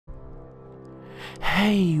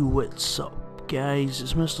Hey, what's up guys,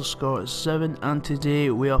 it's Mr. Scott7 and today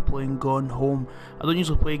we are playing Gone Home. I don't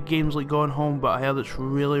usually play games like Gone Home, but I heard it's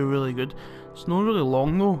really good. It's not really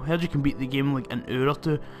long though. I heard you can beat the game like an hour or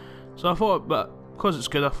two. So I thought, but because it's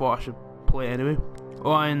good I thought I should play it anyway.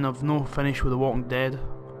 Oh, and I've not finished with The Walking Dead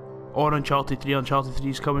or Uncharted 3. Uncharted 3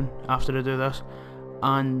 is coming after I do this,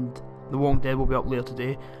 and The Walking Dead will be up later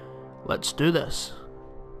today. Let's do this.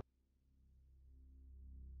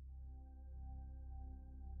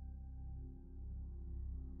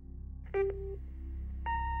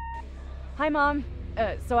 Hi Mom.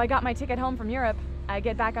 So I got my ticket home from Europe. I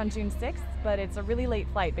get back on June 6th, but it's a really late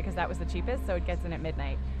flight because that was the cheapest, so it gets in at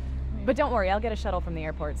midnight. But don't worry, I'll get a shuttle from the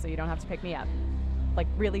airport so you don't have to pick me up. Like,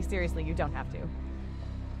 really seriously, you don't have to.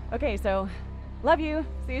 Okay, so, love you.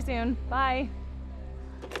 See you soon. Bye.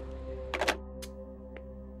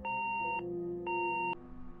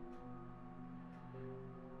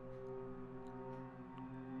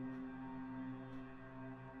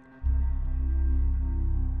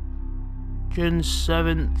 June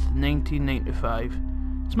 7th, 1995.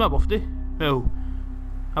 It's my birthday. Well,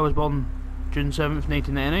 I was born June 7th,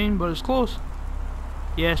 1999, but it's close.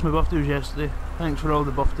 Yes, my birthday was yesterday. Thanks for all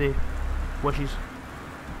the birthday wishes.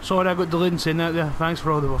 Sorry I got delayed in saying that there. Thanks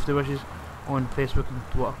for all the birthday wishes on Facebook and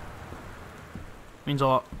Twitter. Means a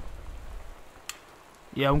lot.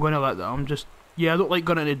 Yeah, I'm going to let that. I don't like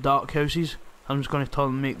going into dark houses. I'm just going to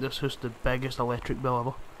make this house the biggest electric bill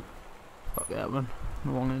ever. Fuck that, man.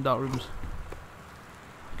 No longer in dark rooms.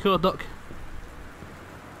 Cool duck.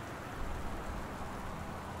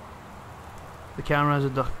 The camera has a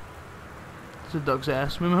duck. It's a duck's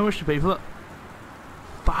ass. Remember how much to pay for that?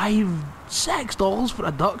 $6 for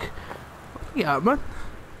a duck? Yeah, man.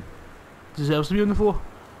 Deserves to be on the floor.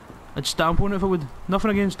 I'd stamp on it if I would. Nothing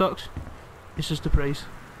against ducks. It's just the price.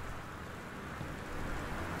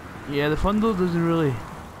 Yeah, the thunder doesn't really.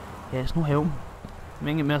 Yeah, it's no help.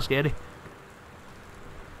 Making it more scary.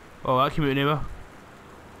 Oh, that came out anyway.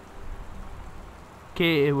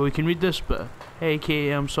 Katie, well, we can read this, but hey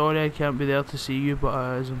Katie, I'm sorry I can't be there to see you,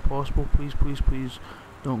 but it is impossible. Please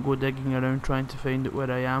don't go digging around trying to find out where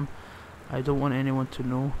I am. I don't want anyone to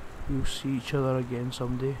know. We'll see each other again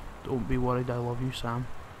someday. Don't be worried, I love you, Sam.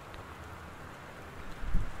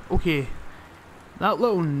 Okay, that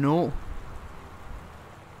little note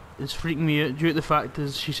is freaking me out due to the fact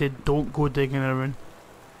that she said don't go digging around.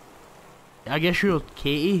 I guess you're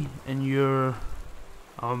Katie and you're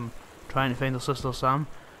trying to find her sister Sam,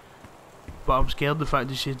 but I'm scared of the fact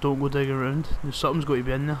that she says don't go digging around. There's something's got to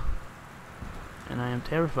be in there, and I am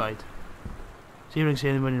terrified. See if I can see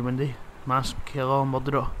anybody in windy. Mass killer,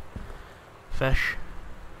 murderer, fish.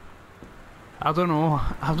 I don't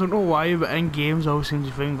know why, but in games I always seem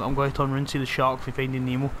to think I'm going to turn around and see the shark for Finding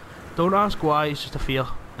Nemo. Don't ask why, it's just a fear,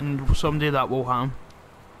 and someday that will happen,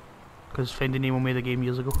 because Finding Nemo made a game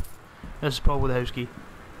years ago. This is probably the house key.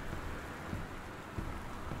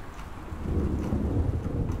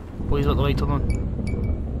 Please let the light turn on.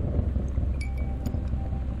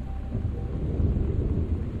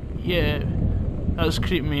 Yeah, that's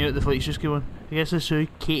creeping me out. The flight's just going. I guess this is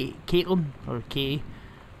Caitlin or Katie.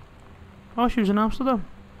 Oh, she was in Amsterdam.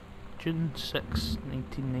 June 6,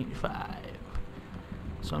 1995.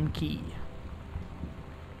 Some key.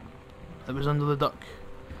 That was under the duck.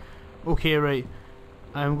 Okay, right.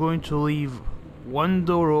 I'm going to leave one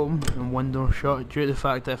door open and one door shut due to the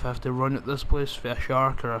fact that if I have to run at this place for a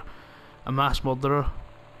shark or a mass murderer,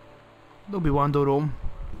 there'll be one door open.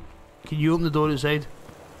 Can you open the door outside?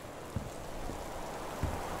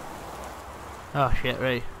 Ah, shit,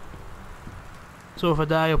 right. So if I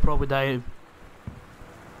die, I'll probably die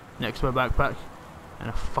next to my backpack and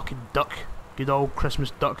a fucking duck. Good old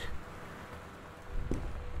Christmas duck.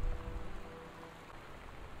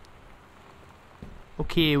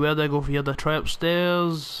 Okay, where do I go from here? Do I try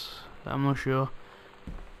upstairs? I'm not sure.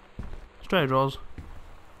 Let's try drawers.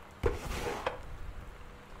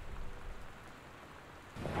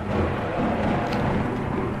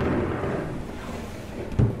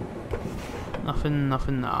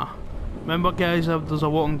 Nothing, nah. Remember guys, there's a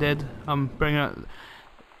Walking Dead. I'm bringing out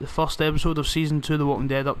the first episode of season 2 of The Walking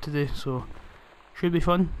Dead up today, so should be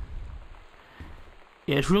fun.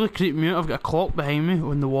 Yeah, it's really creeping me out. I've got a clock behind me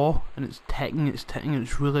on the wall and it's ticking, and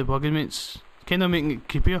it's really bugging me. It's kind of making it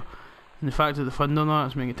creepier, and the fact that the thunder and that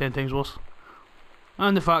is making it 10 times worse.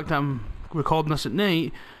 And the fact that I'm recording this at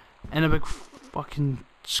night in a big fucking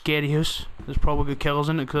scary house. There's probably good killers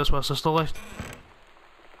in it because that's where my sister left.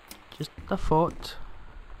 Just a thought.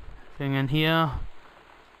 Thing in here.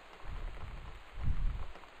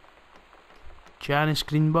 Janice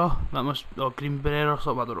Greenbar. That must, or Greenbrier or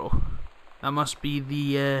something, I don't know. That must be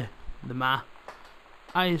the ma.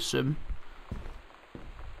 I assume.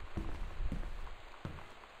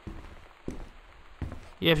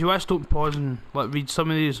 Yeah, if you want to stop, pause and read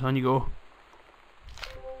some of these, on you go.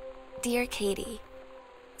 Dear Katie,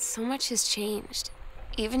 so much has changed,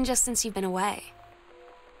 even just since you've been away.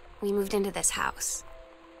 We moved into this house.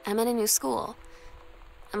 I'm at a new school,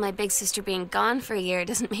 and my big sister being gone for a year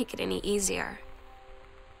doesn't make it any easier.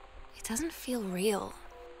 It doesn't feel real,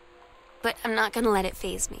 but I'm not gonna let it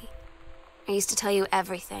faze me. I used to tell you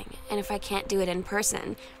everything, and if I can't do it in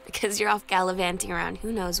person, because you're off gallivanting around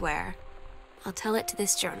who knows where, I'll tell it to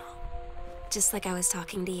this journal, just like I was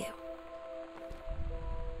talking to you.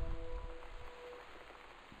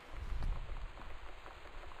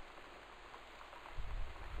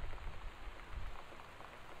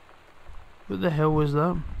 What the hell was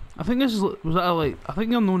that? I think this is, was that I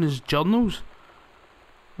think they're known as journals.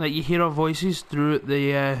 Like you hear our voices throughout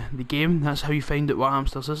the game. That's how you find out what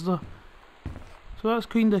happens to our sister. So that's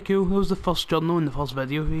kinda cool. That was the first journal in the first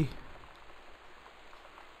video.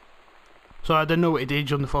 So I didn't know what to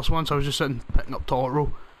age on the first one, so I was just sitting picking up toilet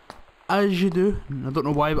roll, as you do. And I don't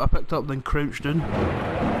know why, but I picked up then crouched down.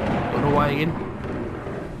 Don't know why again.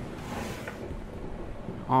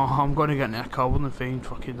 Oh, I'm gonna get into a cupboard and find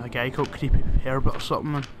fucking a guy called Creepy Herbert or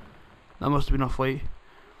something, man. That must have been a flight.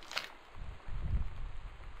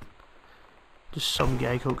 Just some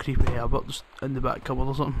guy called Creepy Herbert just in the back cupboard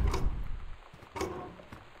or something.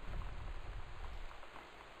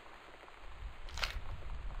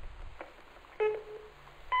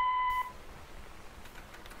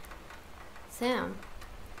 Sam.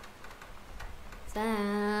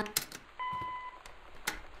 Sam.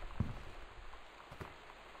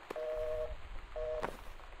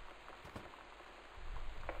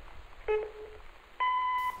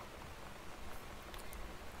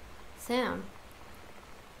 Sam.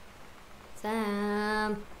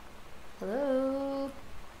 Sam. Hello.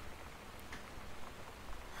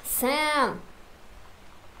 Sam.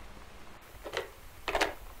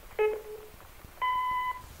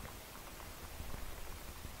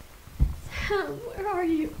 Sam, where are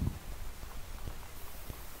you?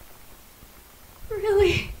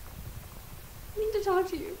 Really? I need to talk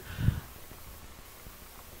to you.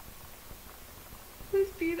 Please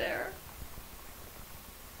be there.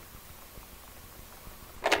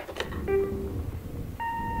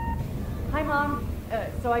 Hi, Mom.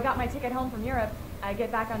 So I got my ticket home from Europe. I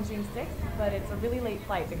get back on June 6th, but it's a really late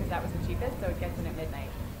flight because that was the cheapest, so it gets in at midnight.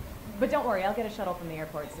 But don't worry, I'll get a shuttle from the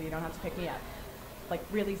airport so you don't have to pick me up. Like,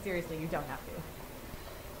 really seriously, you don't have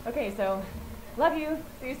to. Okay, so, love you.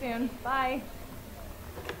 See you soon. Bye.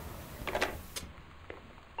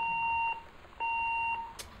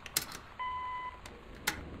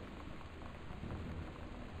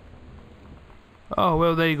 Oh,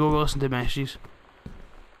 well, there you go, we'll listen to messages.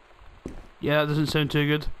 Yeah, that doesn't sound too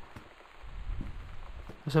good.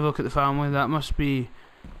 Let's have a look at the family. That must be...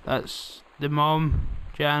 That's the mom,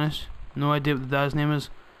 Janice. No idea what the dad's name is.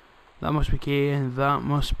 That must be Kay, and that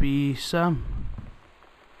must be Sam.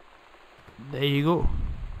 There you go.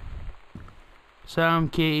 Sam,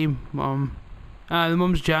 Katie, mum. The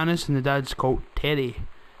mum's Janice, and the dad's called Teddy.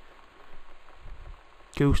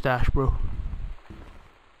 Cool stash, bro.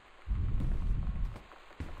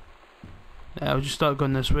 Yeah, I'll just start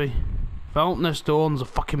going this way. If I open this door and there's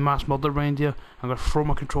a fucking mass murder around here, I'm gonna throw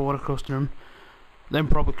my controller across the room. Then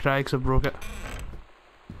probably cry 'cause I broke it.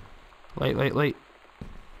 Light, light, light.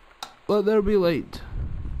 Let there be light.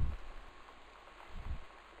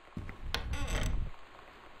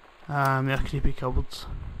 Mere creepy cupboards.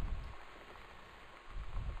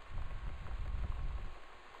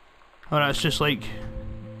 Alright, it's just like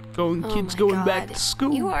kids going back to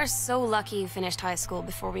school. You are so lucky you finished high school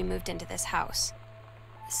before we moved into this house.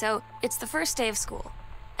 So, it's the first day of school,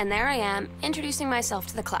 and there I am, introducing myself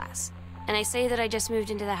to the class, and I say that I just moved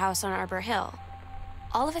into the house on Arbor Hill.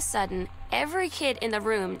 All of a sudden, every kid in the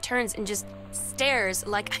room turns and just stares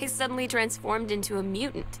like I suddenly transformed into a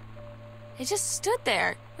mutant. I just stood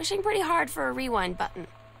there, wishing pretty hard for a rewind button.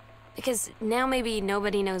 Because now maybe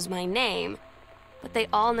nobody knows my name, but they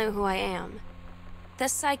all know who I am. The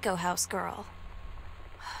Psycho House girl.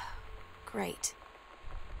 Great.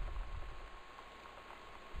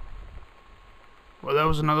 Well, that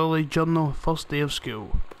was another late journal, first day of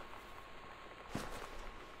school.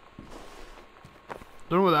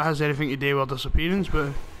 Don't know what that has anything to do with disappearance,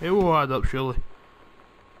 but it will add up surely.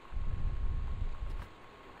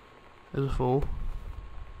 There's a fall.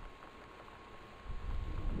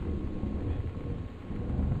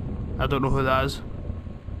 I don't know who that is.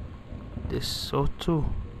 DeSoto.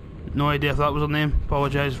 No idea if that was her name.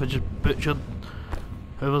 Apologise if I just butchered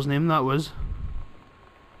whoever's name that was.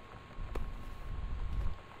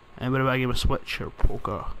 Anybody about a game of Switch or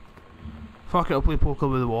poker? Fuck it, I'll play poker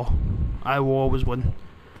with the wall. I will always win.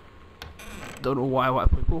 Don't know why I want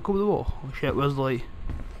to play poker with the wall. Oh shit, where's the light?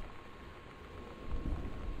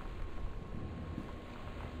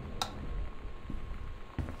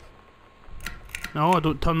 No, I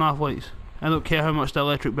don't turn off lights. I don't care how much the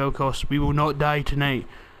electric bill costs. We will not die tonight.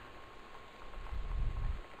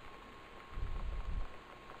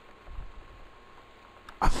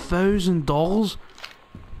 $1,000?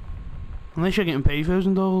 Unless you're getting paid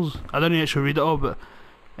 $1,000. I don't actually read it all, but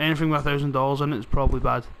anything with $1,000 in it is probably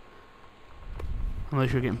bad.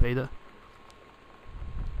 Unless you're getting paid it.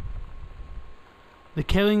 The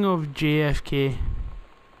killing of JFK.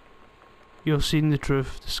 You have seen the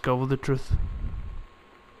truth. Discover the truth.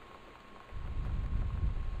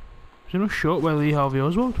 Is there no shot by Lee Harvey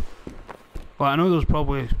Oswald? Well, I know there's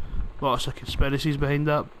probably lots of conspiracies behind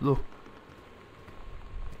that, though.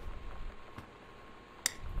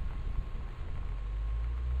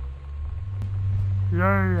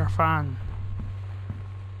 You're a fan.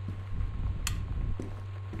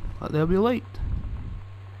 Let there be light.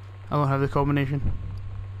 I don't have the combination.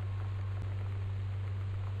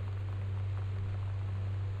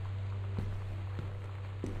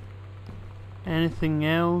 Anything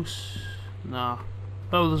else? Nah.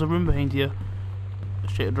 Oh, there's a room behind here.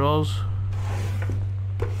 Let's check the drawers.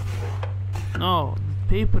 No, the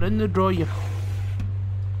paper in the drawer, you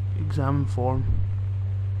exam form.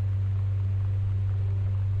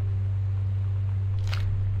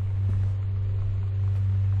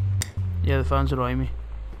 Yeah, the fans annoy me.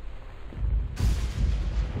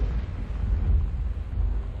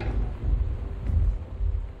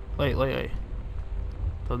 Light.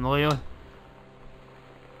 Turn the light on.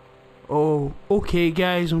 Oh, okay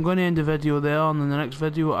guys, I'm going to end the video there, and in the next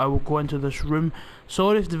video I will go into this room.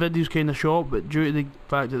 Sorry if the video's kind of short, but due to the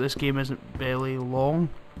fact that this game isn't very long.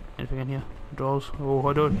 Anything in here? Drawers? Oh,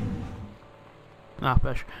 hold on. Ah,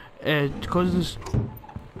 fish. Because this...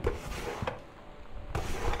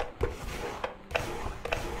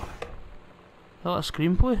 Is that a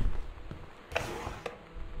screenplay?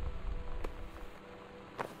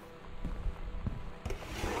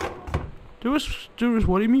 Do was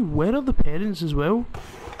worry me, where are the parents as well?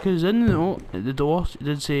 Because in the note at the door it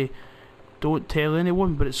did say don't tell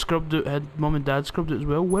anyone, but it scrubbed out, had mum and dad scrubbed it as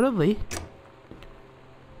well. Where are they?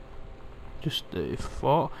 Just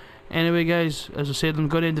thought. Anyway guys, as I said, I'm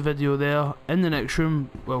going to end the video there. In the next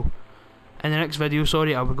room, well, in the next video,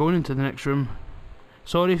 sorry, I'll be going into the next room.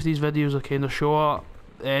 Sorry if these videos are kind of short.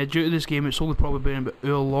 Due to this game, it's only probably been about an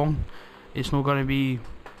hour long. It's not going to be...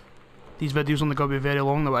 These videos only going to be very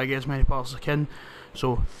long, that I get as many parts as I can.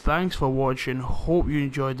 So, thanks for watching. Hope you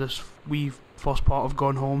enjoyed this wee first part of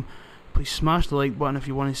Gone Home. Please smash the like button if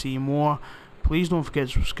you want to see more. Please don't forget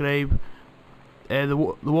to subscribe. The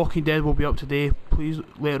Walking Dead will be up today. Please,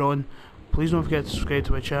 later on. Please don't forget to subscribe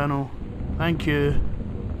to my channel. Thank you.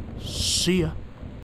 See ya.